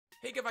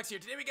Hey, Fox here.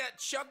 Today we got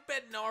Chuck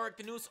Bednarik,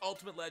 the newest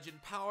Ultimate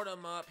Legend. Powered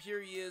him up.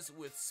 Here he is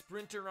with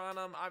Sprinter on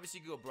him. Obviously,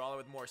 you can go Brawler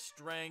with more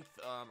strength.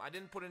 I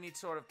didn't put any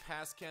sort of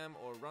pass chem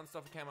or run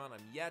stuff chem on him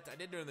yet. I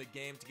did during the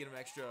game to get him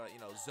extra,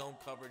 zone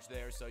coverage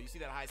there. So you see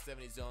that high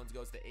 70 zones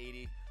goes to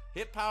 80.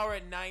 Hit power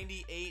at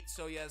 98.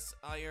 So yes,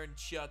 Iron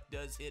Chuck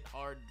does hit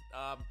hard.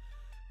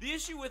 The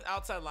issue with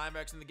outside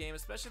linebackers in the game,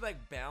 especially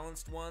like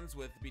balanced ones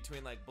with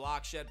between like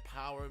block shed,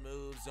 power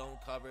moves, zone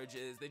coverage,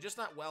 is they're just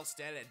not well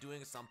stated at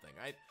doing something,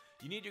 right?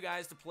 You need you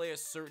guys to play a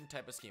certain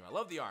type of scheme. I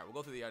love the art. We'll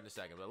go through the art in a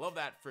second, but I love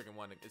that freaking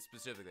one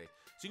specifically.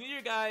 So you need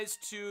your guys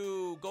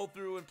to go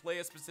through and play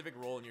a specific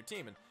role in your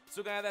team. And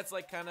so a guy that's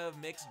like kind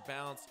of mixed,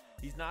 balanced.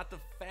 He's not the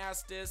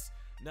fastest,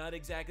 not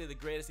exactly the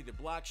greatest, either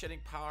block shedding,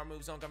 power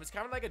moves, zone coverage. He's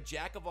kind of like a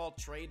jack of all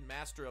trade,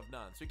 master of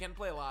none. So he can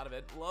play a lot of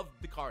it. Love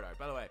the card art.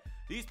 By the way,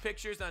 these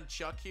pictures on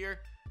Chuck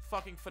here,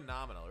 fucking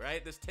phenomenal,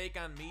 right? This take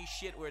on me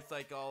shit where it's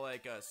like all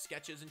like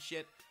sketches and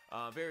shit.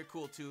 Very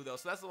cool too, though.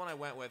 So that's the one I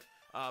went with.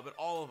 But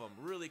all of them,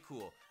 really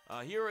cool.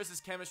 Here is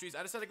his chemistries.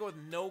 I decided to go with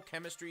no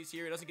chemistries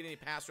here. He doesn't get any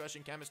pass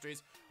rushing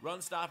chemistries.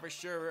 Run stopper,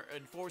 sure.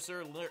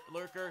 Enforcer,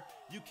 lurker.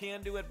 You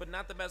can do it, but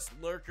not the best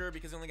lurker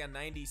because he only got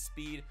 90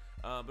 speed.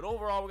 But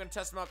overall, we're going to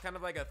test him out kind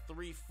of like a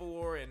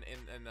 3-4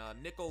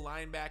 and nickel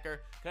linebacker.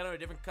 Kind of a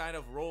different kind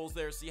of roles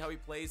there. See how he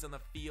plays on the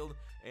field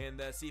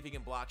and see if he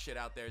can block shit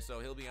out there. So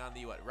he'll be on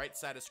the right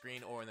side of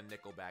screen or in the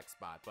nickel back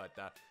spot. But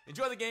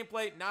enjoy the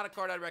gameplay. Not a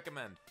card I'd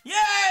recommend. Yay!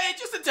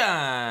 Just in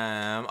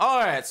time.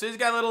 Alright, so he's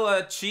got a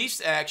little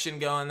Chiefs action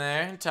going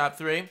there. Top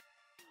 3.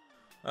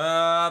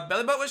 Belly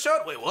button was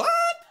showed. Wait, what?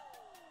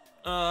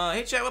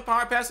 Hey, chat, what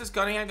power pass is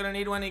Cunningham gonna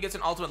need when he gets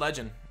an Ultimate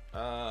Legend?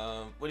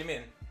 What do you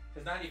mean?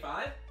 His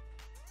 95?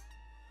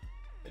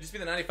 It'd just be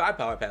the 95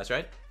 power pass,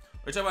 right?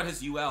 We're talking about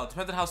his UL.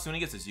 Depends on how soon he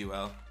gets his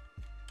UL.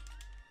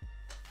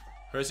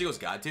 Hurst equals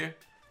God tier.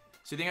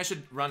 So you think I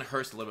should run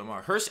Hurst a little bit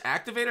more? Hurst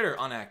activated or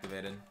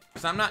unactivated?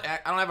 Because I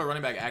don't have a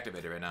running back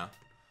activated right now.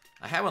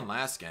 I had one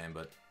last game,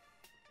 but.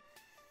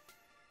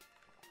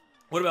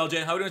 What about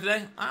LJ? How are we doing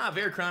today?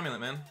 Very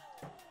cromulent, man.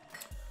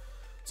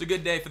 It's a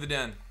good day for the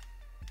den.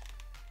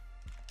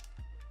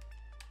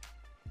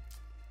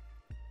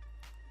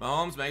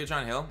 Mahomes,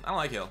 Megatron, Hill. I don't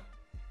like Hill.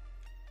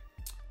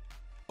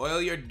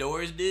 Oil your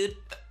doors, dude.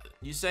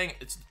 You saying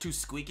it's too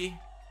squeaky?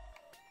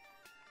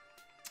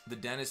 The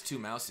den is too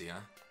mousy, huh?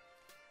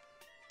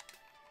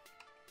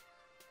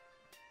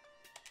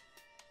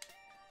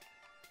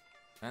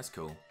 That's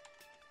cool.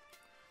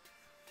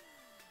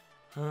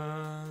 Do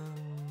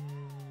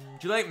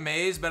you like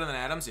Maze better than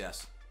Adams?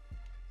 Yes.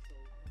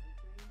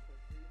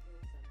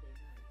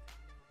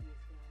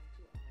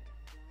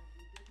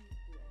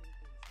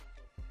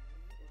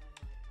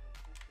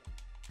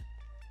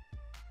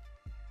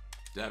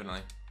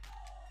 Definitely.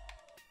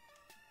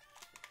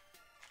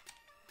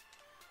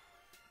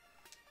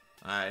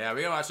 Alright, yeah,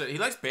 we gotta watch it. He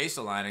likes base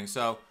aligning,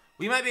 so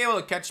we might be able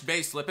to catch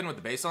base slipping with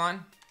the base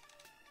align.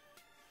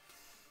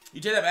 You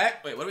take that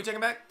back? Wait, what are we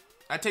taking back?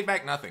 I take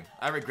back nothing.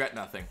 I regret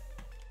nothing.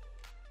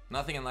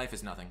 Nothing in life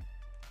is nothing.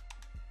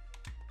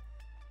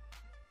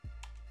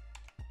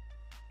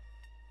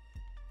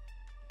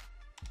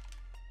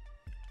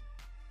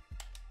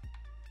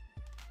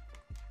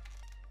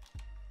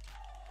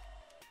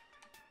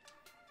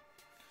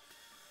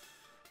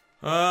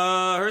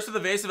 Hurst with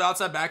evasive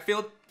outside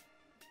backfield.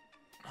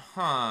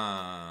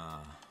 Huh.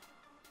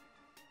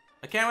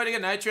 I can't wait to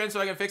get Nitran so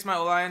I can fix my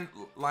O-line.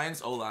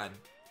 Lions O-line.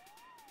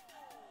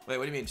 Wait,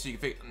 what do you mean? So you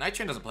can fix...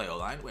 Nitran doesn't play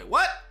O-line. Wait,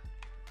 what?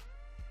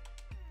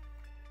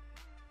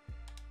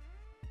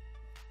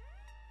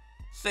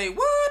 Say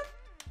what?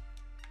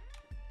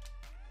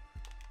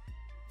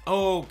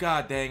 Oh,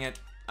 god dang it.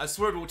 I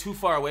swear we're too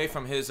far away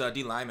from his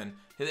D lineman.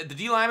 The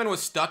D lineman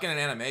was stuck in an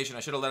animation.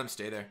 I should have let him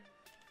stay there.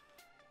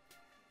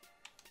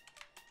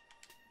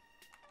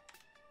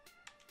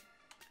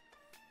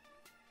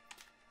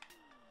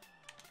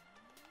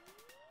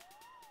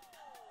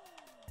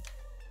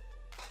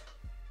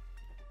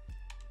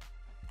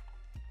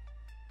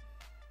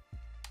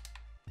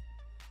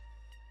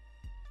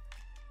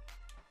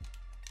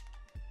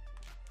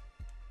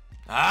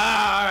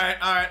 Alright.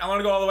 I want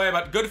to go all the way,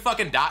 but good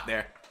fucking dot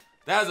there.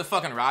 That was a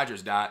fucking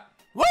Rodgers dot.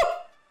 Woo!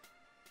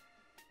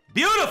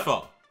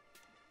 Beautiful!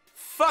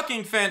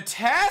 Fucking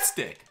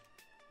fantastic!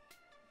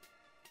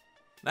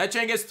 That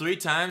chain gets 3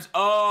 times.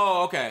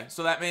 Oh, okay.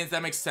 So that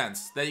makes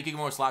sense. That you can get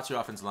more slots to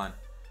your offensive line.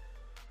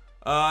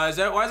 Why is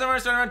everyone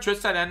starting to run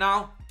Tritz tight end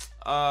now?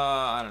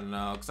 I don't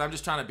know. Because I'm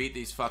just trying to beat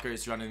these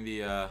fuckers running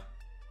the,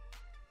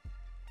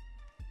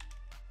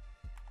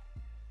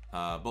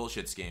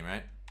 bullshit scheme,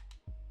 right?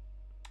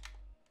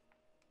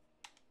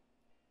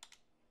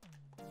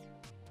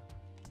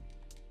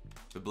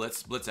 The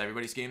blitz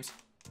everybody schemes.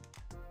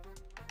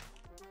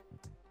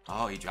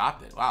 Oh, he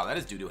dropped it. Wow, that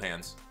is doo-doo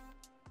hands.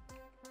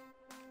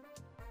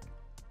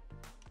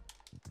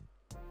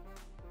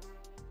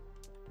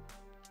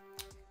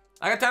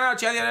 I got time out,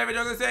 Chad. You had every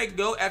joke to say.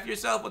 Go F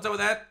yourself. What's up with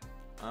that?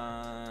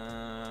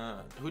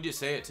 Who'd you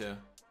say it to?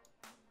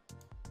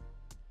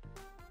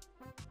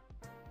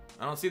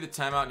 I don't see the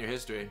timeout in your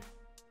history.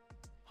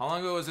 How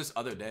long ago was this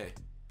other day?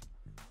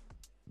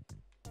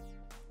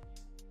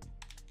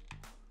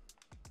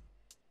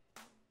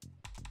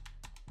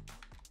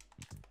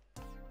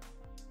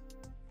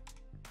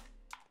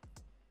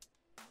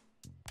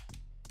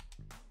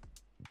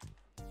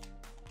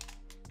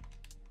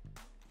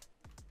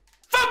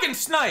 Fucking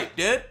sniped,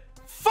 dude.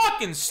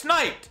 Fucking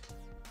sniped.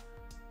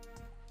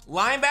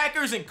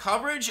 Linebackers in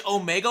coverage,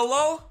 Omega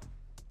low.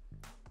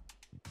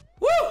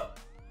 Woo!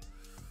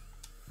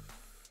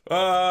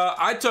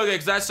 I took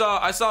it because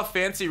I saw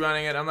Fancy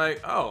running it. I'm like,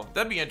 oh,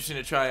 that'd be interesting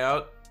to try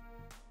out.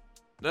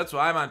 That's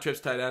why I'm on Trips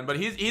tight end. But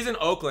he's in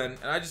Oakland,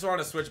 and I just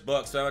wanted to switch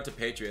books, so I went to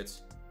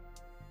Patriots.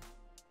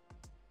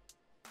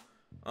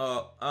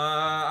 Oh,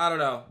 I don't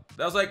know.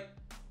 That was like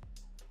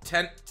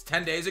 10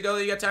 days ago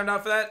that you got timed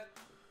out for that.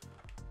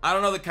 I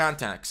don't know the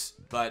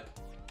context, but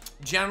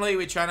generally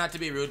we try not to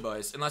be rude,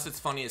 boys, unless it's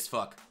funny as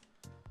fuck.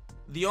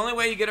 The only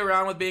way you get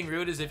around with being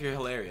rude is if you're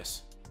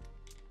hilarious.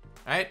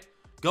 Right?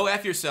 Go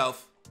F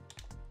yourself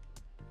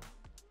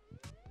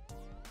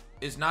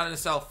is not in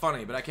itself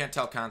funny, but I can't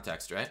tell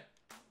context, right?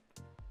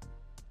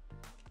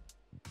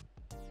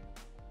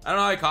 I don't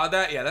know how I called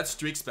that. Yeah, that's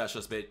streak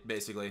specialist,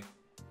 basically.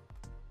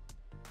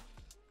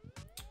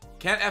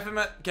 Can't F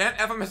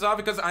him myself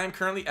because I am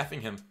currently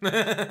effing him.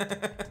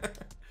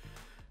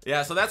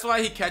 Yeah, so that's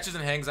why he catches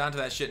and hangs on to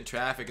that shit in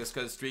traffic, is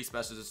because streak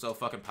specialist is so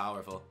fucking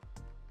powerful.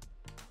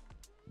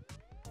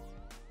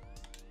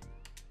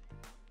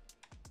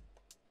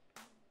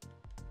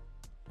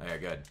 Okay,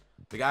 good.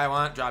 The guy I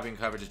want, dropping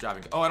coverage, is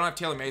dropping. Oh, I don't have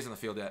Taylor Mays on the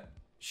field yet.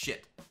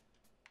 Shit.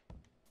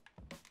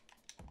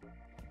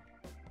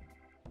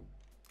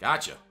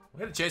 Gotcha.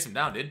 We had to chase him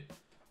down, dude.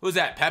 Who's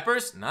that?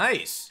 Peppers?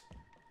 Nice.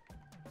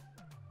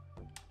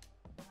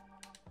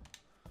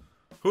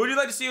 Who would you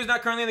like to see who's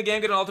not currently in the game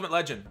get an Ultimate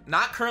Legend?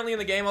 Not currently in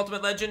the game,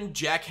 Ultimate Legend.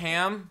 Jack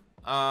Ham.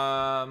 Favre.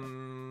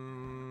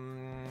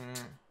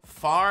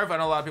 I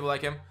know a lot of people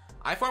like him.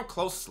 I form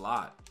close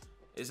slot.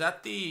 Is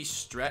that the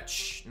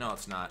stretch? No,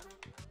 it's not.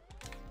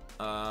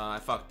 I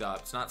fucked up.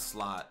 It's not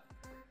slot.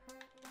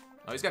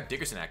 Oh, he's got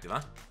Dickerson active,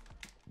 huh?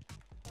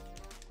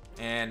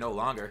 And no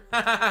longer.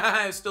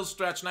 Still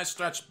stretch. Nice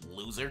stretch,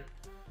 loser.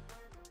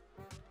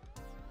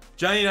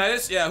 Johnny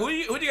Unitas? Yeah, who do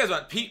you guys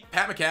want?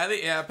 Pat McCarthy?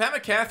 Yeah, Pat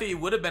McCarthy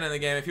would have been in the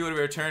game if he would have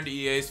returned to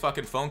EA's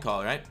fucking phone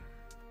call, right?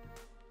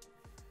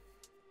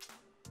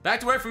 Back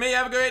to work for me.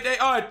 Have a great day.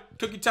 Oh,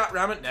 cookie top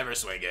ramen. Never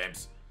swing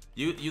games.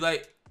 You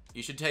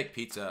should take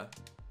pizza,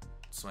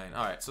 Swain.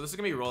 All right, so this is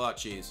gonna be rollout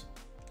cheese.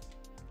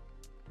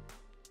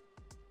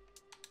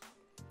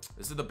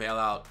 This is the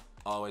bailout.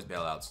 Always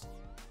bailouts.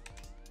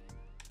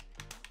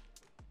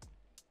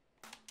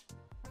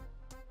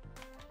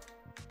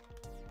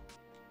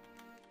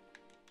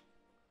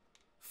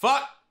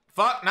 Fuck!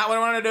 Fuck! Not what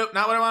I wanted to do.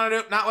 Not what I wanted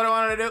to do. Not what I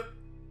wanted to do.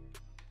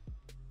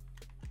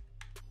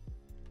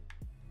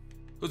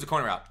 Who's the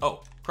corner route?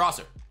 Oh,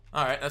 crosser.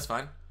 All right, that's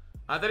fine.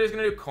 I thought he was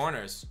gonna do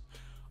corners.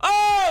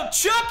 Oh,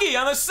 Chucky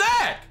on the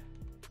sack.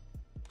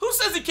 Who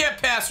says he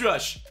can't pass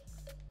rush?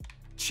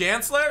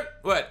 Chancellor?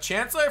 What?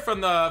 Chancellor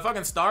from the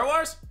fucking Star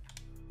Wars?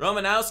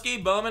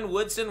 Romanowski, Bowman,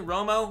 Woodson,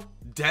 Romo,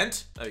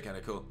 Dent. That'd be kind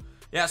of cool.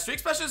 Yeah, streak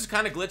specialists is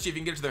kind of glitchy if you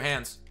can get it to their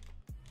hands.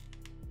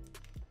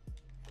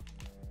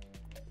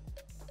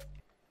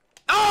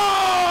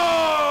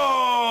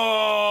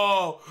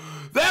 Oh!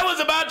 That was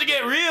about to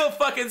get real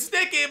fucking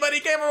sticky, but he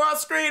came around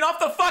screen off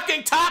the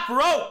fucking top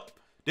rope.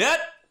 Dude.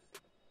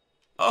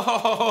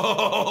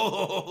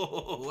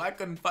 Oh, I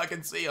couldn't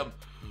fucking see him.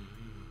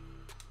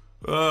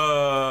 Dude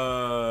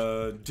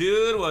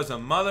was a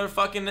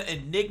motherfucking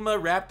enigma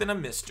wrapped in a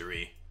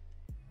mystery.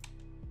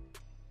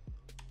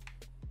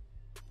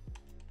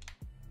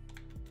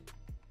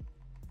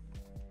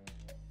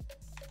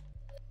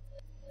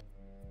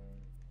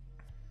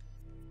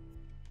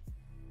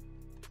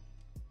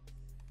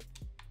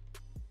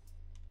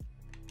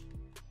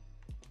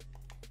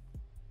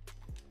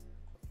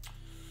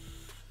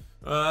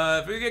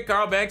 If we get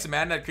Carl Banks and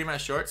Madden, I'd cream my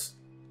shorts.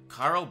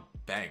 Carl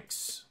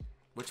Banks.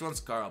 Which one's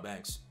Carl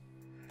Banks?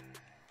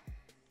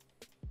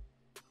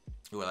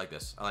 Ooh, I like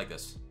this. I like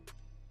this.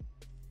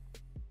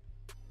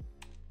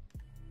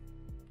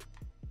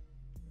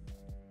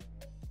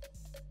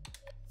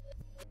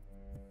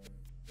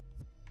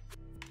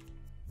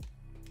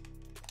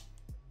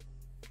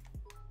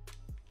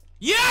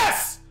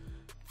 Yes!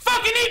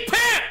 Fucking eat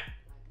pimp!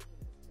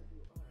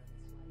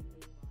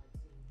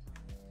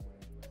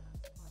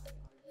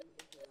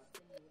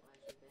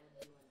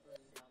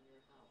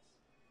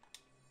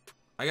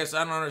 I guess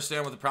I don't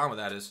understand what the problem with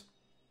that is.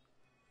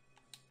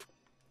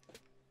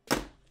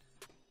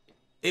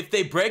 If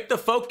they break the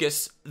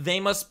focus, they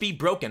must be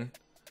broken.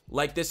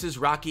 Like this is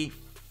Rocky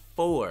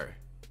 4.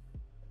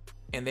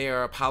 And they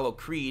are Apollo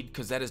Creed,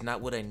 because that is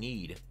not what I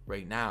need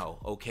right now,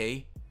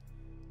 okay?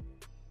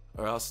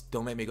 Or else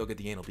don't make me go get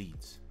the anal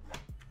beads.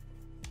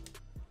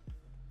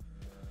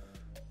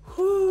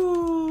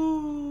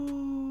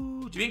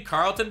 Whoo! Do you mean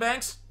Carlton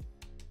Banks?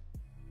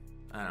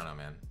 I don't know,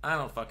 man. I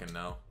don't fucking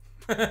know.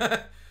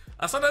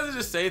 Sometimes I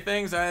just say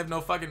things I have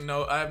no fucking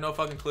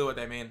clue what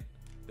they mean.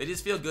 They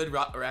just feel good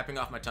wrapping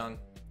off my tongue.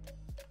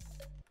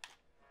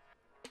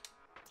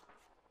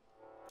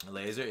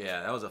 Laser?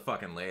 Yeah, that was a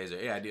fucking laser.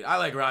 Yeah, dude. I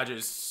like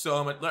Rodgers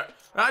so much.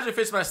 Rodgers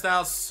fits my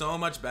style so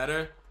much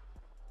better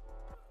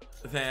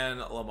than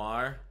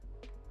Lamar.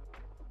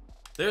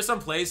 There's some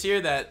plays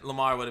here that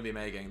Lamar wouldn't be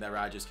making that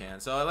Rodgers can.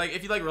 So, like,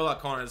 if you like rollout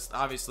corners,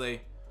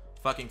 obviously,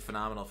 fucking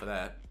phenomenal for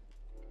that.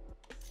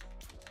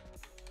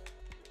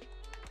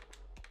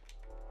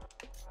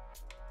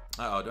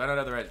 Uh-oh, do I not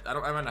have the right... I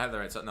might not have the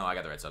right sub. No, I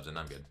got the right subs in.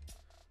 I'm good.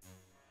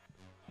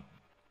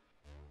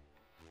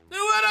 Where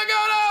I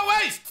go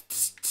to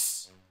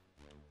waste?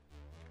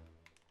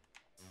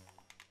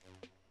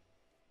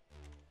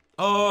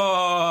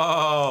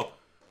 Oh!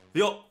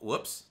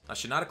 Whoops. I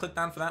should not have clicked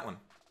down for that one.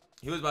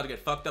 He was about to get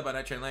fucked up by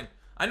Night Train Lane.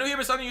 I know you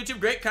were on YouTube.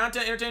 Great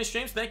content, entertaining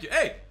streams. Thank you.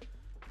 Hey!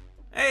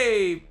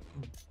 Hey!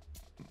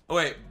 Oh,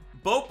 wait.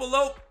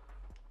 Bopelope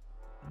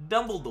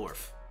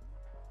Dumbledorf.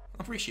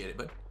 Appreciate it,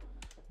 bud.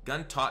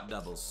 Gun taught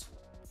doubles.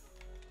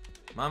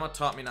 Mama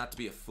taught me not to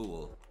be a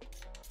fool.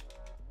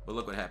 But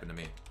look what happened to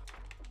me.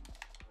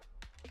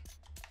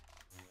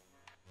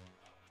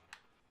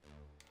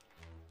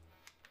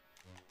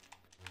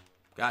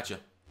 Gotcha.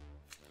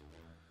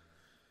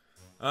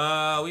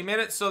 We made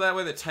it so that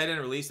way the tight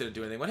end release didn't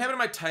do anything. What happened to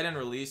my tight end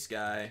release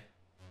guy?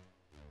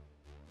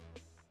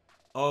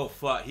 Oh,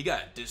 fuck. He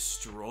got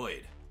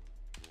destroyed.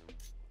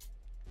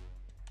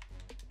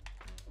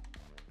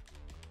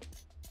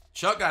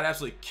 Chuck got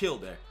absolutely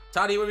killed there.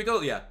 Toddy, where we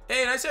go? Yeah.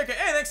 Hey, nice haircut.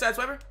 Hey, thanks,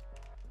 Sideswiper.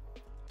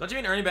 Don't you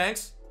mean Ernie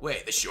Banks?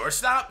 Wait, the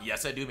shortstop?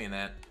 Yes, I do mean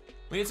that.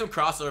 We need some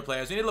crossover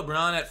players. We need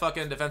LeBron at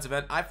fucking defensive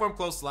end. I form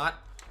close slot.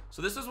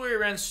 So this is where we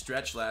ran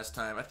stretch last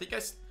time. I think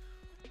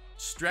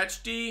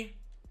stretch D.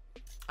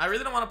 I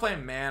really don't want to play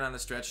man on the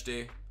stretch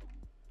D.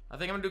 I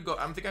think I'm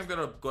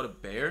gonna go to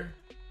Bear.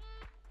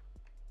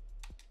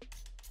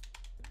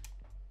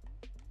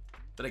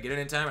 Did I get it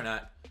in time or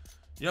not?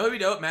 You know who we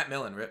dope? Matt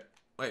Millen. Rip.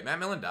 Wait, Matt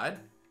Millen died?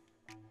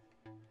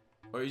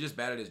 Or he just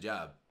bad at his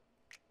job?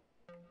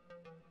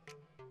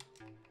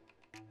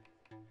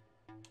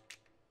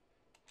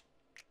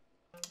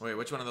 Wait,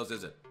 which one of those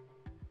is it?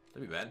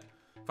 That'd be bad.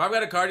 If I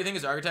got a card, do you think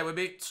his archetype would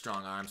be?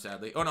 Strong arm,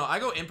 sadly. Oh no, I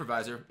go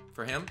improviser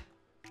for him.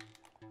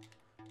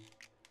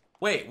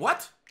 Wait,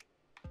 what?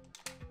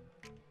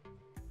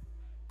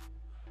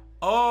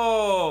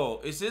 Oh,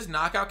 is his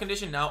knockout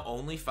condition now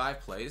only 5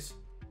 plays?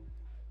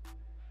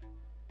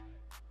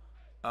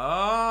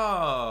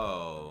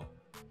 Oh.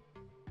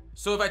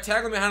 So if I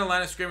tackle him behind the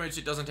line of scrimmage,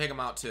 it doesn't take him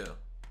out too.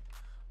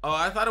 Oh,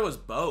 I thought it was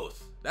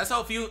both. That's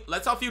how few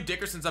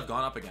Dickersons I've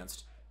gone up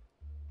against.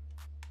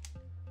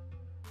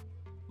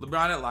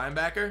 LeBron at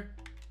linebacker?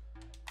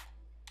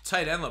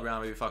 Tight end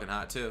LeBron would be fucking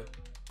hot too.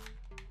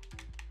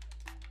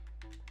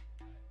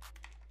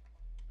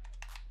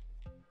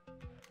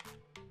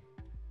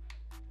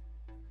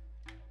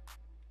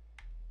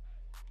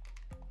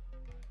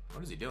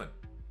 What is he doing?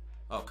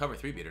 Oh, cover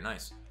 3 beater,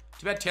 nice.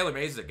 Too bad Taylor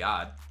Mays is a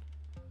god.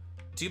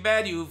 Too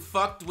bad you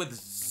fucked with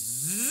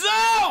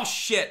oh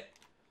shit!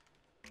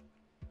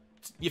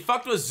 You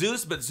fucked with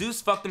Zeus, but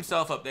Zeus fucked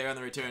himself up there on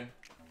the return.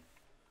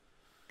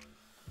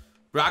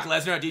 Brock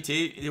Lesnar at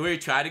DT, where he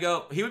tried to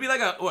go, he would be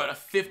like a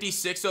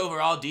 56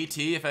 overall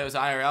DT if I was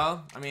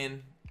IRL. I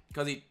mean,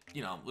 because he,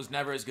 you know, was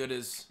never as good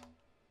as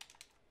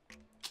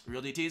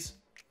real DTs.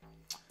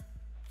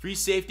 Free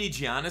safety,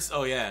 Giannis.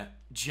 Oh yeah,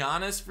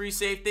 Giannis free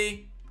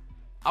safety.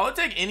 I would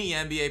take any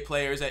NBA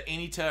players at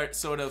any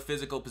sort of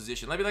physical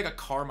position. Maybe like a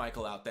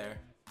Carmichael out there.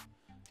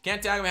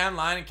 Can't tag him behind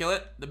line and kill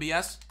it. The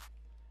BS.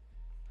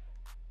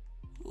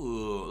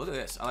 Ooh, look at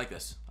this. I like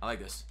this. I like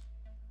this.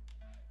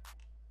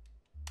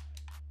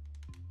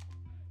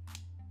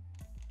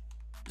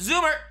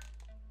 Zoomer!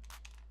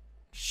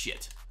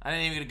 Shit. I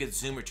didn't even get a good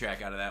zoomer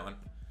track out of that one.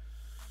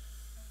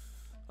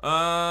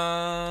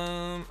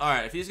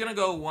 Alright, if he's gonna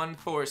go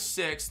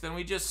 1-4-6, then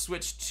we just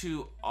switch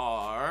to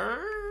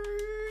our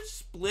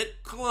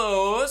split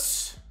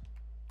close.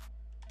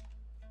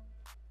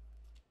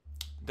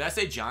 Did I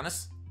say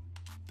Giannis?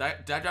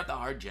 Did I drop the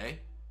hard J?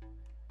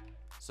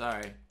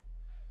 Sorry.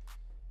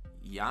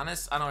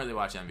 Giannis? I don't really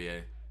watch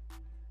NBA.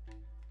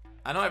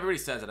 I know everybody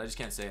says it, I just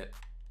can't say it.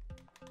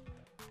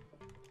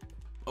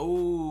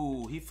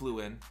 Oh, he flew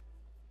in.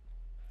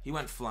 He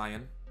went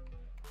flying.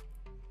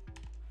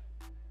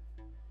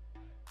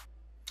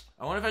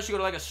 I wonder if I should go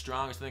to like a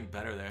strong or something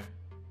better there.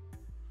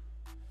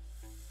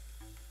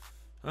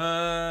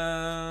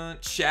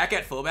 Shaq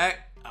at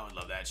fullback? I would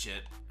love that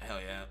shit. Hell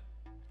yeah.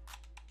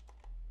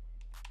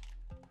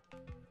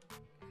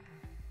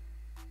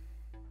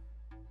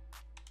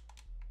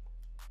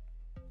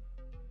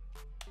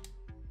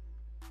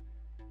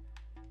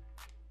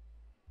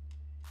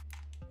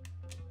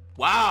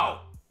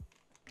 Wow.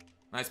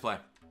 Nice play.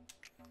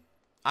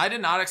 I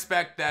did not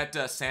expect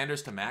that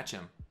Sanders to match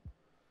him.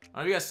 I don't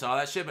know if you guys saw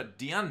that shit, but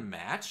Dion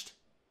matched?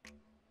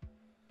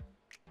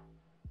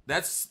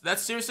 That's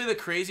seriously the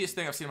craziest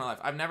thing I've seen in my life.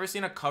 I've never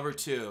seen a cover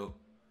 2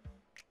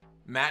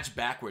 match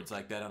backwards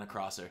like that on a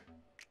crosser.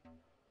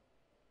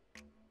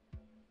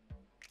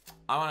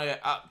 I want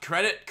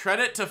to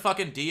credit to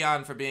fucking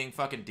Dion for being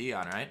fucking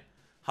Dion, right?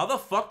 How the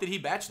fuck did he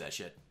batch that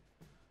shit?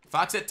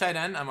 Fox at tight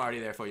end? I'm already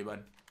there for you,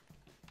 bud.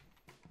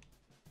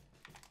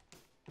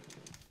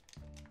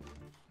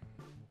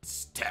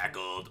 It's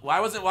tackled. Why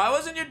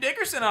wasn't your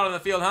Dickerson out on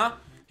the field, huh?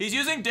 He's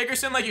using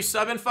Dickerson like you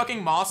subbing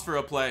fucking Moss for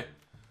a play.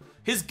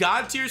 His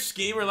god tier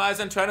scheme relies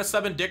on trying to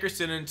sub in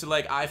Dickerson into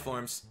like I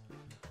forms.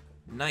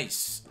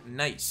 Nice.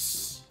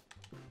 Nice.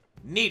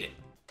 Need it.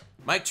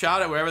 Mike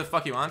Trout at wherever the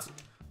fuck he wants.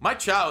 Mike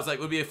Trout was like,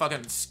 would be a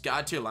fucking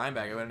god tier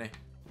linebacker, wouldn't he?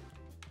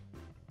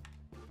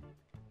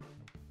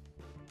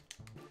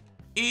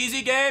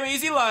 Easy game,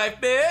 easy life,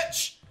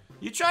 bitch.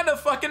 You trying to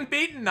fucking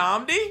beat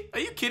Nnamdi? Are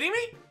you kidding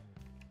me?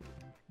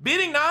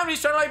 Beating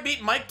Nnamdi's trying to like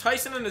beat Mike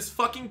Tyson in his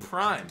fucking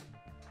prime.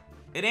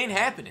 It ain't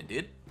happening,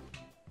 dude.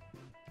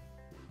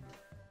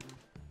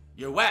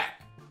 You're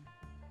whack.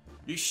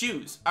 Your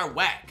shoes are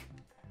whack.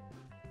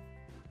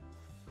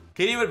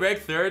 KD would break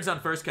thirds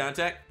on first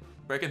contact.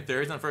 Breaking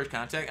thirds on first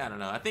contact? I don't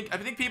know. I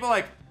think people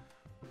like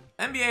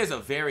NBA is a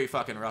very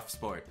fucking rough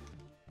sport.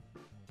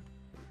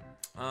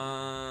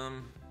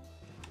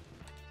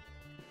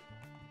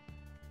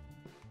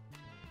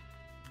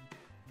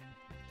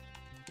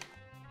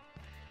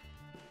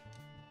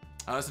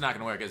 Oh, this is not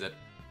gonna work, is it?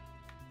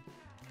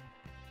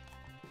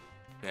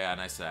 Yeah,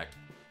 nice sack.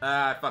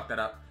 I fucked that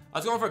up. I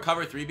was going for a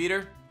cover 3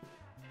 beater.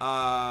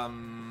 But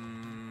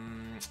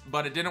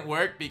it didn't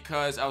work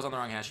because I was on the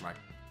wrong hash mark.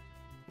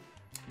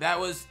 That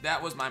was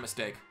my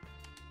mistake.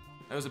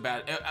 That was a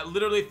bad. I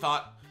literally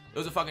thought it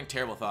was a fucking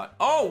terrible thought.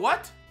 Oh,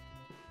 what?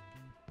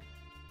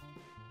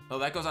 Oh,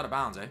 that goes out of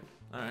bounds, eh?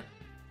 All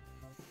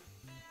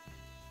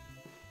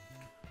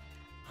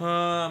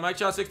right. Mike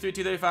Trout 6'3",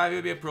 235. He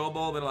would be a Pro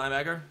Bowl, but a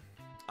linebacker.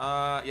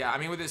 Yeah, I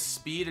mean with his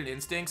speed and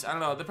instincts, I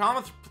don't know. The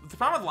problem with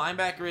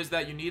linebacker is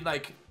that you need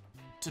like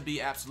to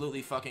be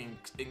absolutely fucking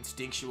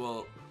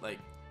instinctual, like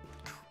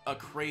a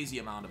crazy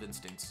amount of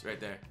instincts right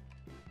there.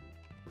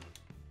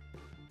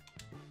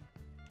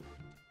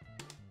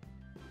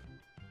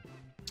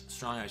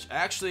 Strong H.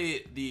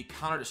 Actually, the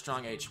counter to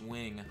strong H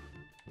wing.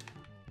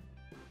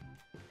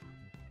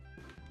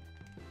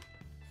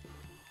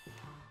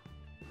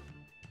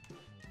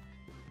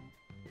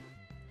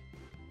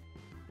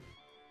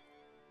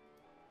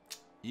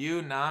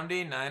 You,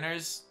 Nnamdi,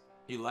 Niners,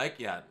 you like?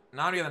 Yeah,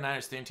 Nnamdi on the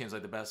Niners theme team is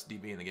like the best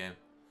DB in the game.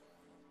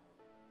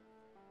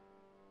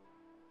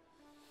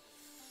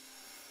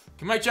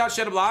 Can Mike Trout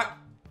shed a block?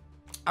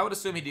 I would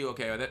assume he'd do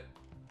okay with it.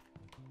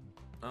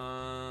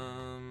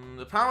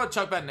 The problem with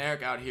Chuck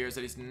Bednarik out here is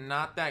that he's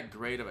not that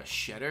great of a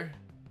shedder.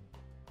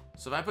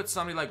 So if I put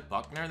somebody like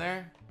Buckner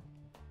there,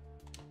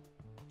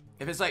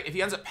 if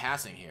he ends up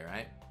passing here,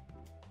 right?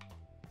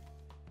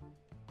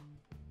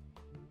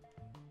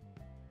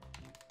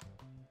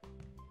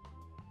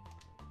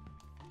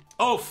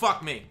 Oh,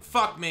 fuck me.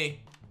 Fuck me.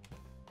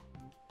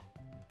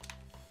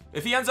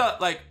 If he ends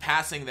up like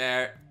passing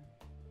there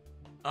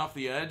off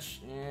the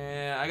edge,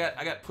 yeah,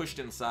 I got pushed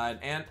inside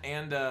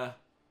and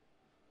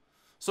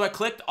so I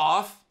clicked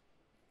off.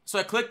 So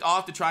I clicked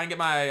off to try and get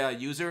my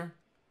user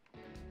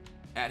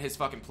at his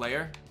fucking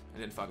player. It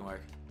didn't fucking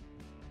work.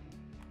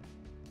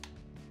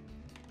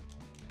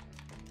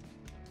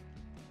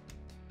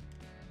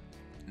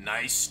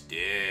 Nice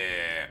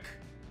stick.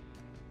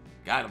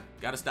 Got him.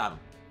 Gotta stop him.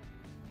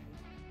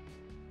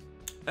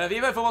 If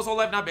even football's whole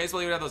life, not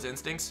baseball, he would have those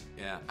instincts.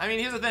 Yeah. I mean,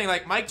 here's the thing.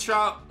 Like, Mike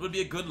Trout would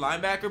be a good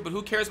linebacker, but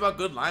who cares about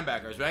good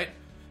linebackers, right?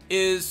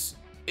 Is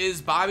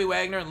Bobby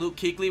Wagner and Luke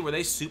Kuechly, were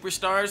they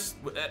superstars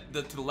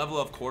to the level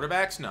of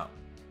quarterbacks? No.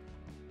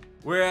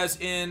 Whereas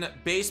in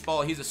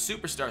baseball, he's a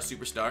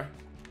superstar.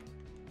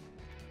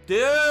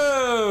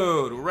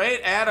 Dude, right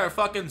at our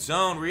fucking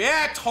zone.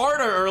 React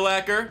harder,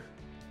 Urlacher.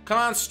 Come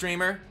on,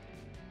 streamer.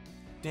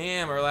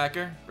 Damn,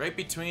 Urlacher. Right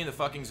between the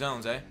fucking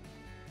zones, eh?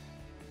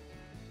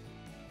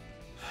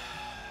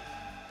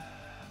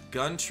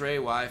 Gun tray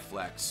Y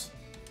flex.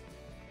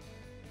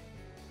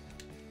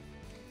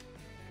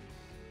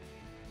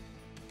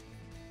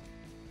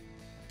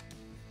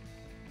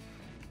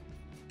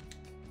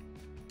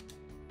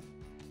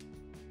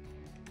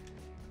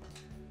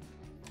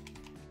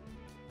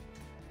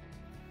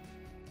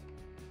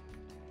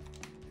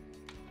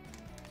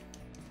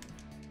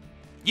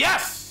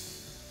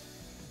 Yes!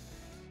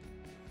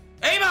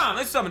 Hey, Mom!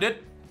 This is something, dude.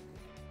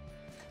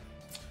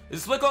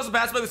 Is split close to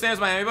pass play the same as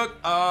Miami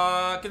book?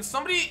 Can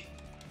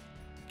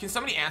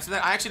somebody answer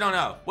that? I actually don't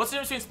know. What's the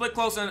difference between split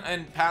close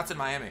and Pats in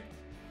Miami?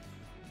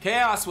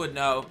 Chaos would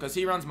know, because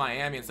he runs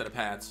Miami instead of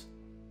Pats.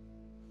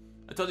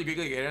 I told you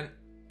Kuechly didn't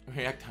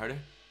react harder.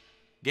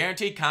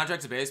 Guaranteed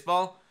contracts of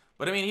baseball.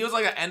 But I mean, he was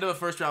like an end of a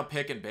first round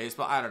pick in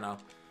baseball. I don't know.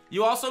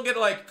 You also get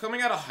like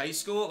coming out of high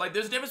school. Like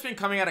there's a difference between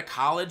coming out of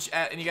college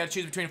and you got to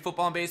choose between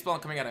football and baseball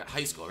and coming out of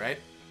high school, right?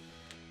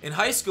 In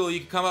high school, you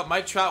could come up.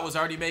 Mike Trout was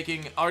already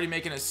making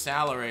his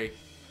salary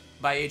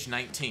by age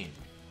 19,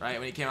 right?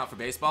 When he came out for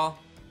baseball.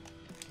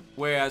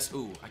 Whereas,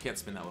 ooh, I can't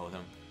spin that well with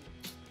him.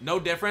 No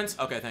difference?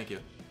 Okay, thank you.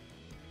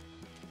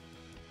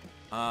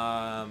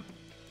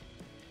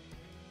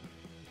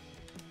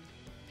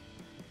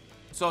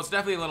 So it's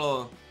definitely a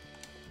little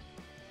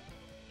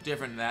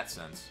different in that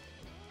sense.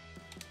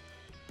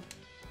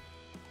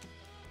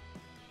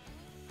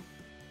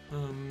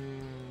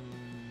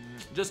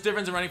 Just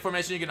difference in running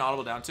formation you can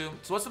audible down to.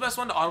 So what's the best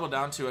one to audible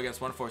down to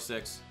against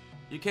 146?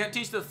 You can't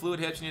teach the fluid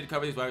hips. You need to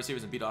cover these wide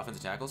receivers and beat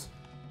offensive tackles.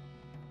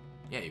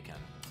 Yeah, you can.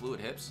 Fluid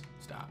hips?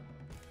 Stop.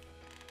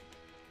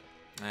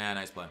 Yeah,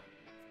 nice play.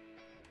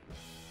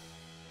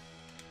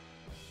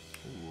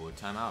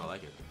 timeout. I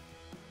like it.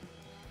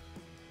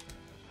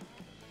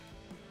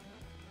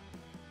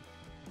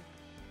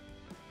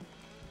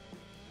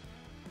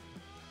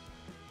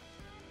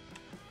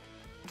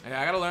 Yeah,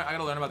 I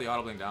gotta learn about the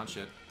auto blink down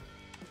shit.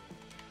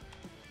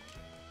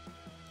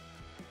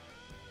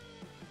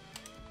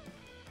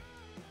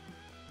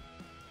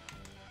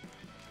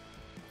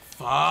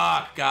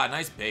 Fuck, God,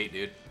 nice bait,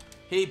 dude.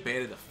 He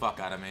baited the fuck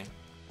out of me.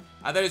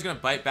 I thought he was gonna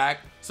bite back.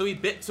 So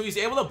he's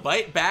able to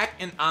bite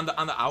back on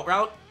the out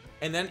route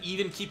and then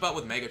even keep up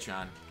with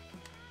Megatron.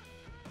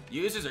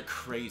 Users are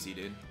crazy,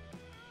 dude.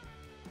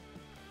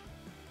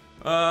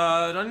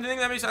 Don't think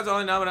that makes sense all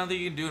I know, but I don't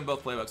think you can do in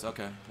both playbooks.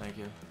 Okay, thank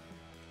you.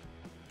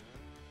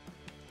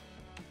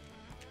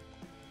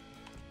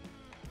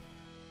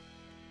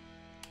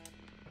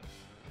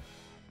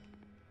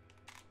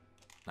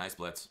 Nice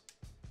blitz.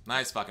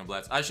 Nice fucking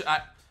blitz.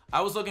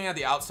 I was looking at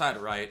the outside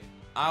right.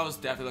 I was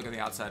definitely looking at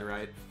the outside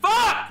right.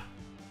 Fuck!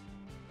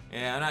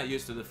 Yeah, I'm not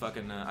used to the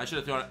fucking, I should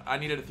have thrown, I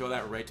needed to throw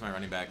that right to my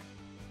running back.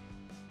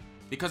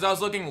 Because I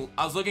was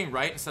looking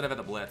right instead of at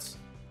the blitz.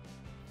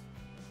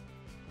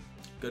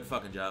 Good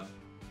fucking job.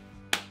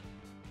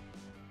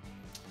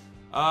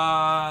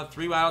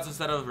 3 wideouts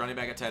instead of running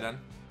back at tight end.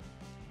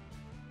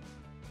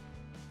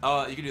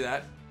 Oh, you can do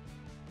that.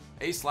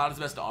 A slot is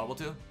best to audible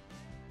to.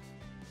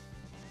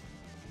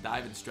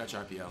 Dive and stretch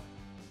RPO.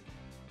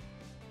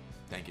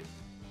 Thank you.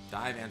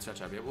 Dive and stretch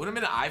RPO. Would have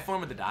been an I form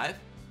with the dive.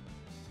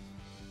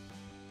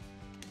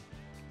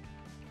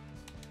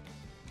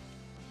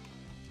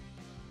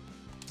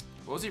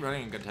 What was he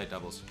running in good tight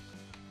doubles?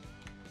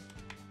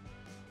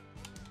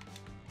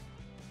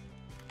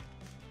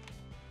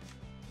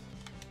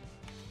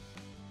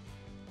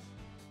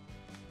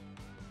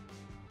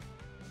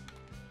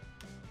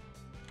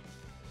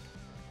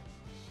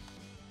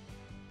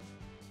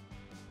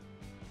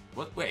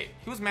 What? Wait,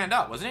 he was manned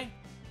up, wasn't he?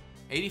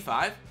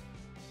 85?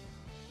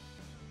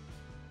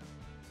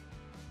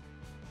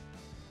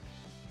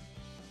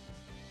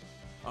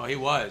 Oh, he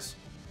was.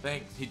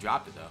 Thanks. He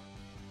dropped it though.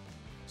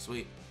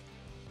 Sweet.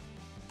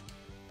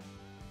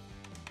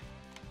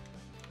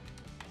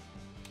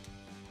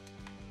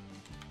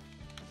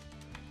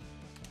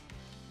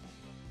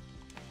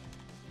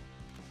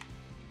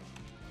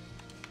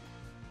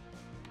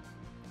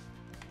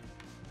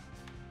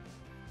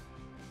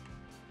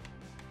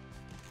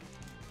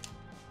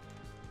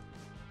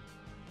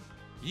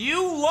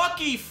 You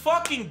lucky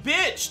fucking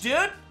bitch,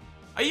 dude!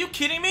 Are you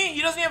kidding me?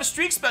 He doesn't have a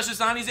streak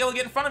specialist on. He's able to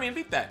get in front of me and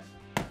beat that.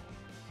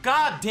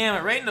 God damn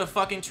it, right into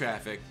fucking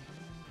traffic.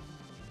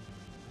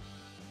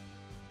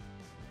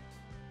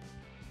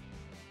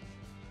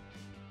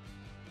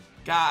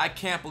 God, I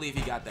can't believe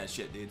he got that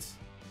shit, dudes.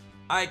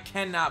 I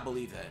cannot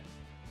believe that.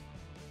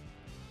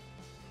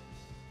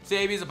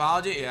 Save his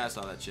apology? Yeah, I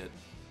saw that shit.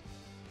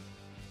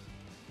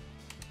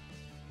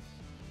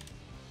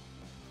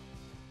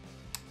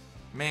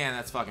 Man,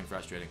 that's fucking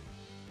frustrating.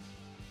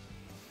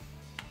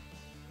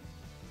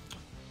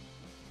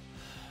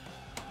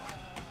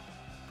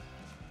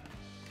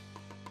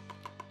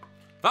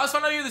 If I was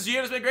fun to you this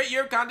year, it's been a great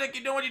year of content.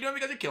 Keep doing what you're doing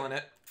because you're killing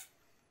it.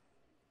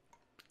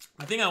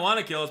 The thing I want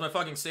to kill is my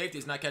fucking safety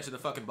is not catching the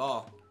fucking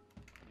ball.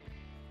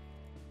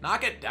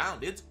 Knock it down,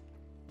 dudes.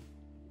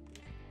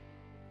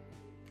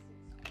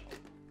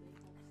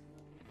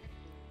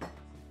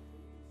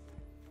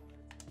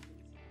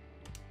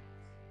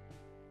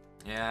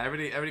 Yeah,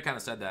 everybody kind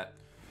of said that.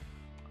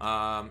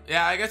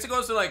 Yeah, I guess it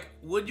goes to like,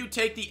 would you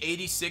take the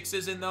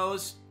 86s in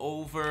those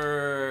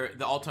over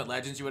the Ultimate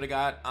Legends you would have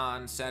got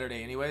on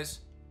Saturday anyways?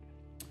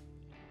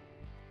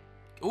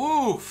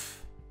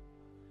 Oof.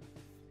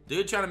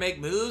 Dude trying to make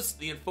moves.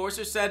 The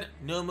enforcer said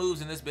no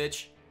moves in this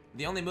bitch.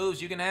 The only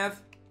moves you can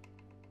have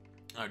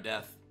are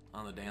death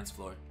on the dance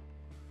floor.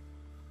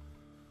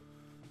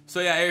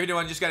 So yeah,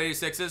 everyone just got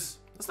 86s.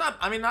 That's not,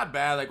 I mean, not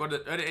bad. Like, what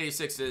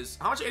 86 is.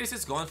 How much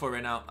 86 is going for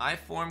right now? I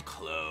form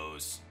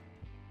close.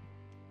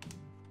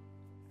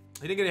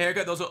 He didn't get a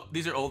haircut.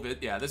 These are old vid.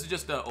 Yeah, this is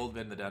just the old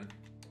vid in the den.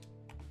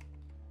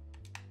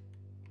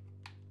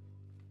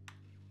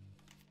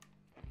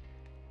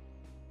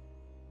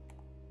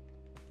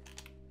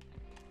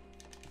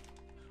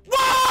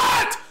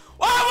 What?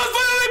 I was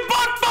literally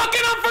butt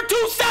fucking him for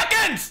 2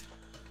 seconds.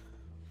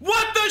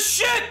 What the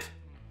shit?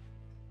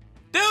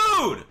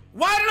 Dude,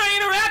 why did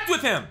I interact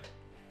with him?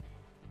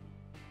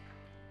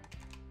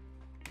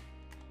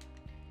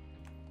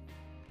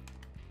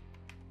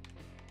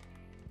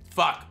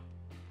 Fuck.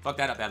 Fuck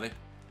that up badly.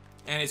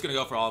 And he's gonna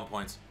go for all the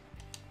points.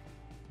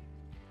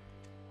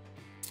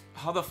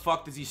 How the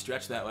fuck does he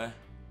stretch that way?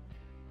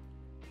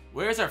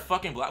 Where's our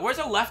fucking black? Where's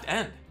our left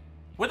end?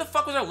 Where the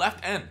fuck was our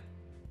left end?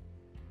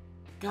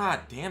 God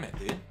damn it,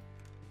 dude.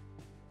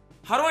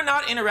 How do I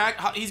not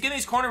interact? He's getting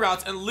these corner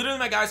routes and literally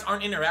my guys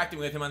aren't interacting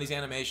with him on these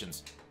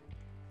animations.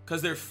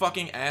 Because they're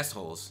fucking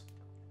assholes.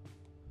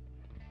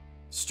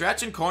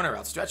 Stretch and corner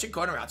routes, stretch and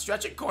corner routes,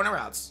 stretch and corner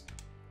routes.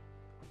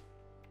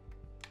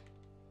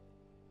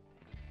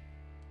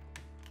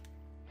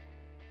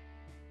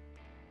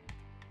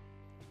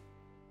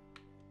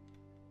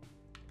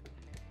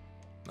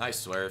 Nice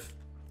swerve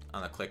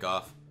on the click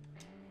off.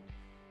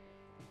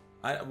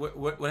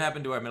 What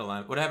happened to our middle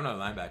line? What happened to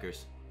our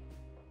linebackers?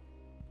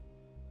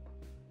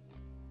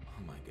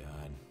 Oh my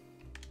god.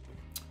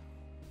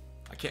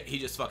 I can't. He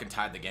just fucking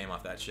tied the game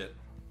off that shit.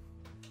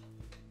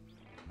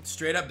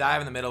 Straight up dive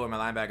in the middle where my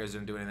linebackers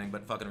didn't do anything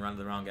but fucking run to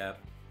the wrong gap.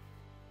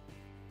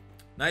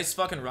 Nice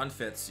fucking run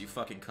fits, you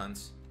fucking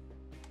cunts.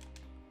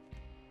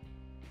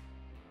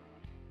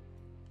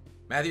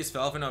 Matthews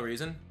fell for no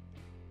reason.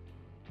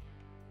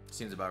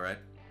 Seems about right.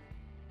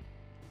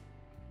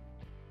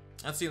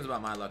 That seems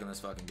about my luck in this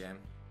fucking game.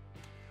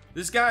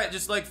 This guy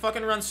just like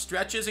fucking runs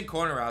stretches and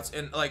corner routes,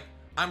 and like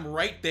I'm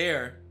right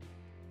there.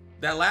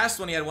 That last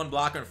one he had one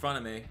blocker in front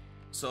of me,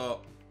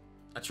 so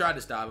I tried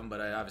to stop him,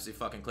 but I obviously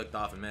fucking clicked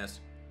off and missed.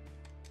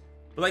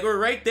 But like we're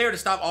right there to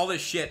stop all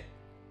this shit,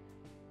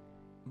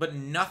 but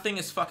nothing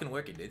is fucking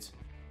working, dudes.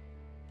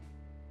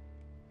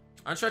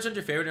 Aren't stretches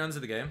your favorite runs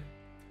of the game?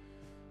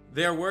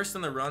 They are worse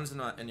than the runs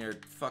in your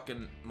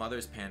fucking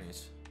mother's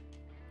panties.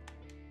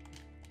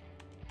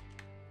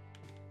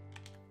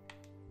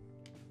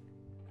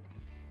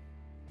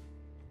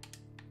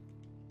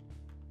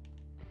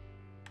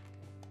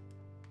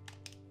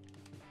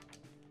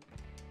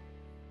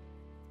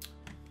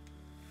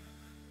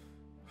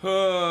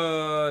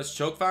 Is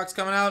Choke Fox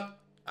coming out?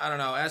 I don't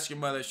know. Ask your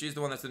mother. She's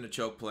the one that's into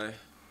choke play.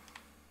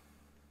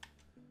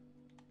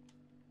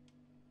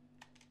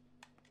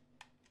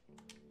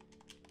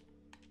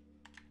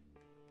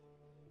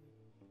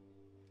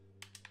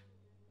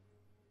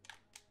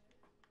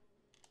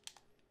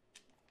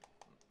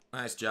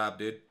 Nice job,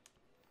 dude.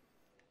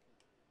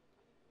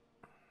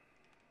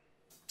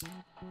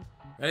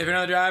 Ready for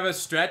another drive of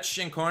stretch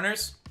and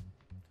corners?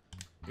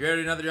 You ready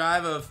for another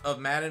drive of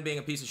Madden being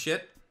a piece of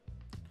shit?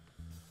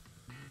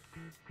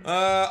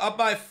 Up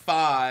by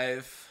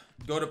 5.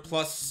 Go to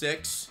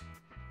 +6.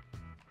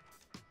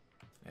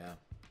 Yeah.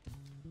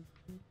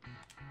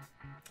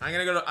 I'm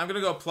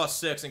gonna go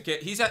 +6 and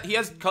he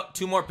has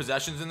 2 more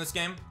possessions in this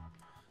game.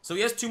 So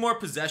he has 2 more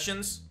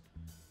possessions.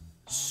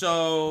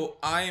 So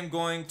I am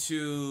going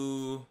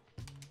to,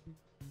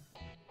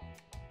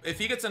 if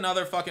he gets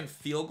another fucking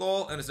field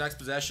goal in his next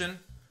possession,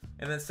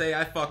 and then say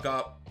I fuck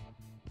up,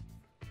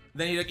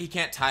 then he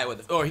can't tie it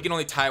with, or he can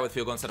only tie it with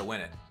field goal instead of win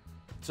it.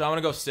 So I'm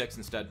gonna go 6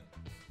 instead.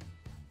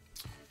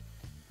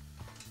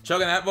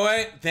 Choking that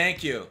boy.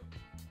 Thank you,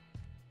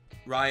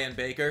 Ryan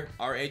Baker.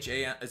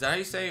 R-H-A-N. Is that how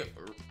you say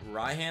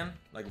Ryan?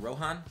 Like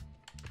Rohan?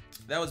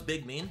 That was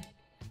big mean.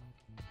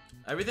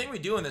 Everything we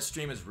do in this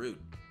stream is rude,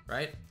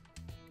 right?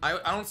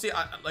 I don't see,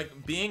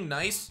 like, being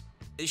nice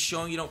is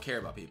showing you don't care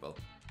about people,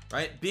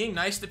 right? Being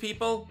nice to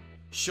people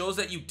shows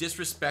that you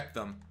disrespect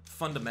them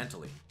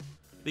fundamentally.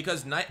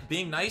 Because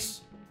being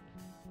nice,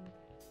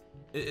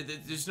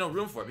 there's no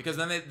room for it, because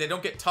then they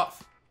don't get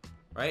tough,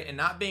 right? And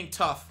not being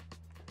tough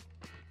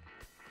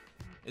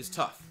is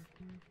tough.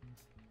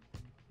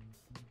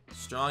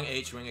 Strong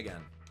H-wing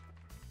again.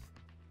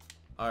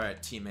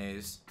 Alright,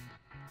 teammates.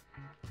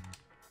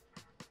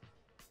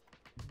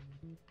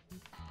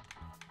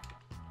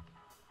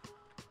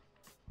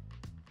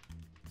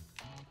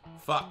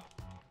 Fuck.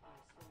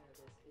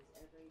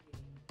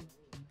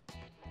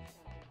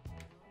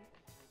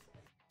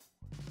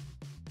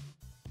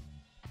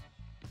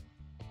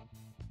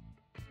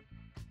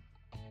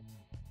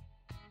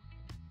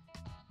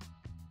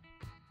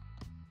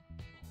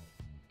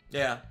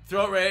 Yeah,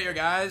 throw it right at your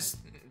guys.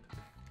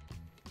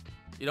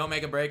 You don't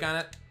make a break on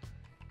it.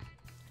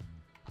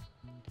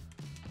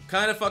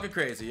 Kind of fucking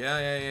crazy.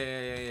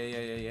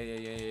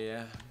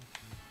 Yeah.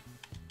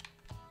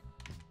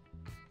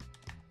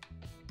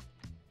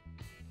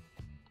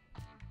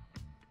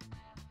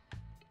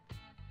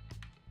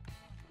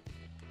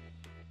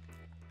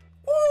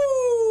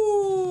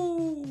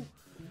 Woo!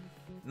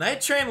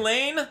 Night Train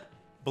Lane,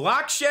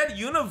 Block Shed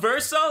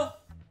Universal.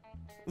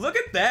 Look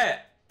at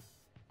that.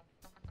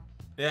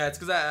 Yeah, it's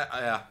because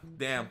yeah,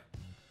 damn.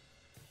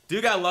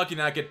 Dude got lucky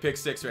not get pick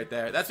 6 right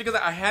there. That's because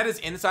I had his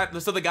inside.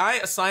 So the guy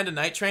assigned a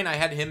Night Train, I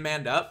had him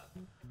manned up.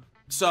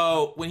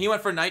 So when he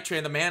went for Night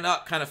Train, the man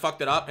up kind of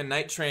fucked it up, and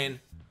Night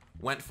Train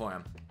went for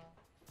him.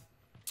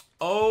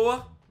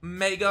 Oh,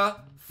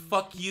 mega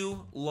fuck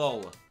you,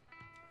 lol.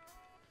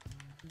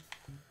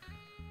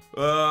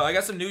 I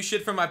got some new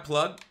shit for my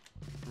plug.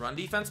 Run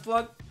defense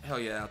plug? Hell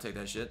yeah, I'll take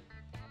that shit.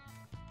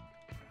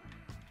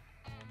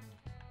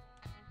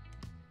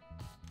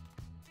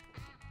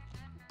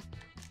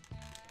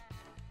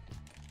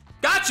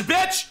 Gotcha,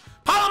 bitch!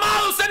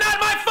 Palomalu, send that in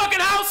my fucking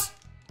house!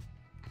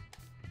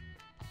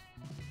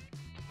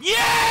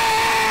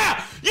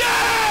 Yeah!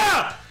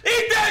 Yeah!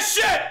 Eat that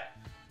shit!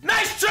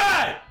 Nice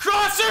try!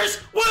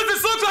 Crossers, what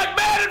does this look like,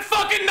 Madden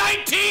fucking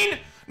 19?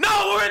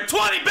 No, we're in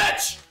 20,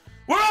 bitch!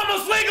 We're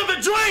almost legal to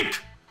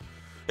drink!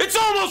 It's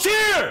almost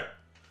here!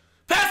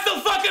 Pass the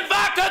fucking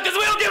vodka, because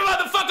we don't give a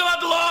motherfucker about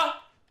the law!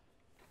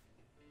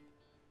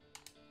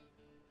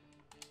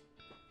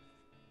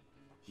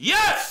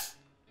 Yes!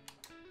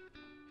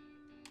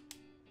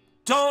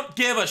 Don't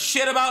give a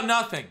shit about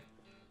nothing.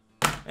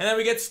 And then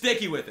we get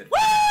sticky with it.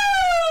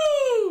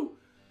 Woo!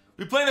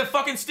 We playing the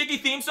fucking sticky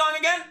theme song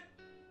again?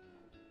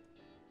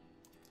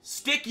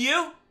 Stick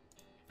you?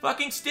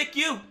 Fucking stick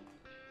you.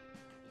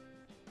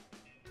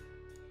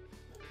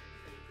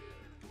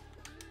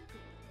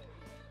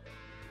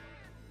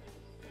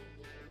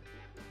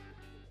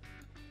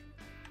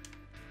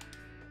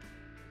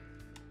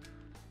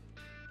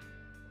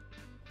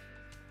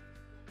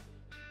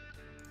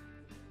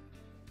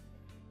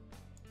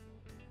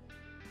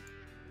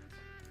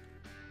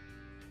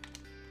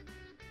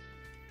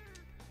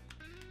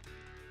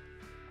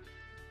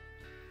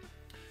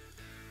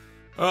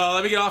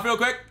 Let me get off real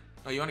quick.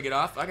 Oh, you want to get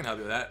off? I can help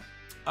you with that.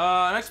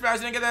 I'm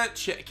surprised I didn't get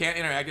that can't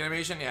interact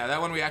animation. Yeah,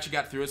 that one we actually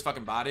got through his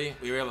fucking body.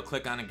 We were able to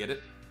click on and get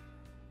it.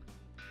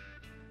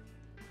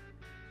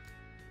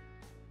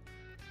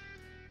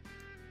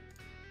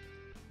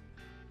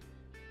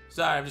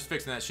 Sorry, I'm just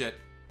fixing that shit.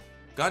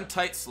 Gun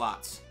tight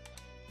slots.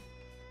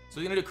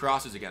 So we're gonna do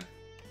crosses again.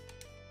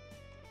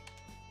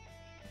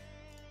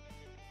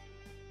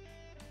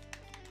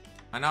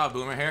 I now have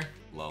boomer here.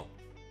 Low.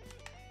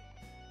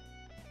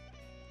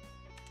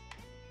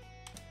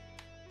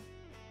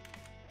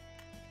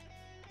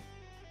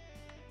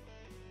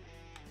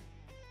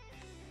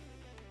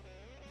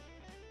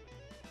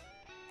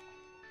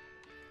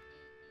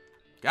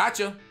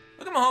 Gotcha.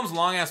 Look at Mahomes'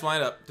 long-ass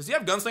windup. Does he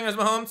have gunslingers,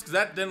 Mahomes? Because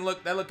that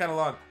looked kind of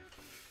long.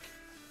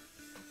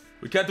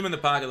 We kept him in the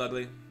pocket,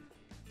 luckily.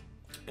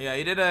 Yeah,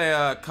 he did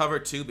a cover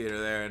 2 beater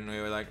there, and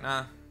we were like,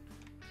 nah.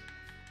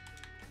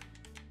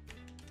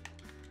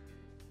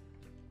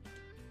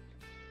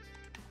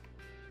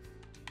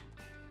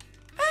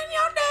 And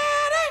your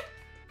daddy.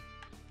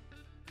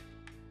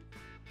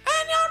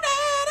 And your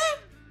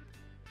daddy.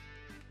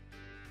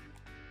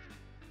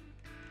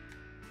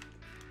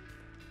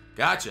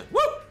 Gotcha. Woo!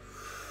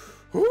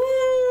 Woo!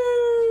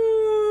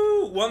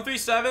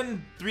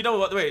 137, 3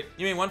 double. Wait,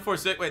 you mean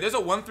 146? Wait, there's a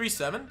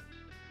 137?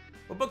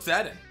 What book's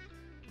that in?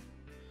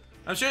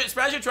 I'm sure.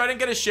 Surprised you try and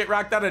get a shit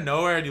rocked out of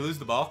nowhere and you lose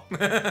the ball.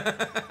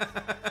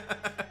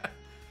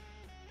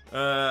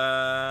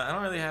 I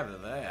don't really have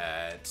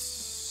that.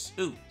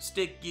 Ooh,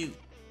 stick you.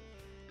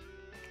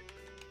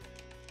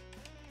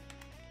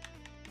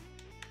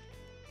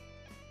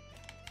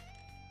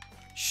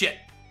 Shit.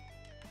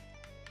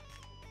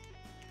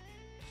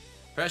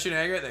 Pressure and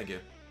aggregate, thank you.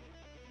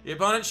 The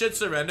opponent should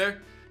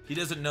surrender. He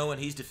doesn't know when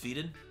he's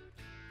defeated.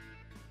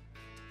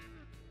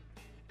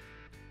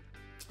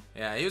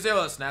 Yeah, he was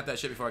able to snap that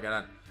shit before I got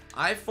on.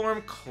 I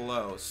form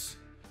close.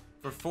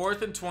 For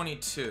 4th and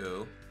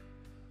 22.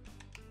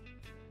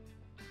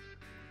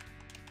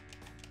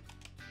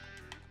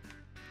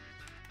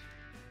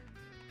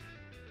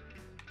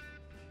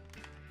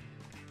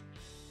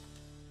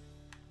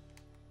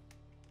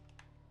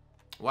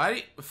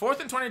 Why? 4th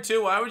and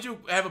 22, why would you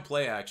have a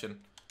play action?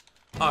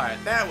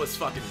 Alright, that was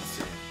fucking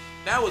insane.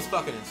 That was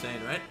fucking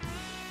insane, right?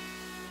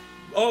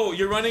 Oh,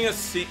 you're running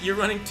you're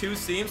running 2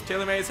 seams?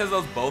 Taylor Mays has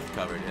those both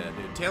covered. Yeah,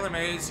 dude. Taylor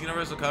Mays,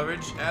 universal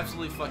coverage,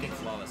 absolutely fucking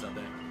flawless out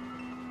there.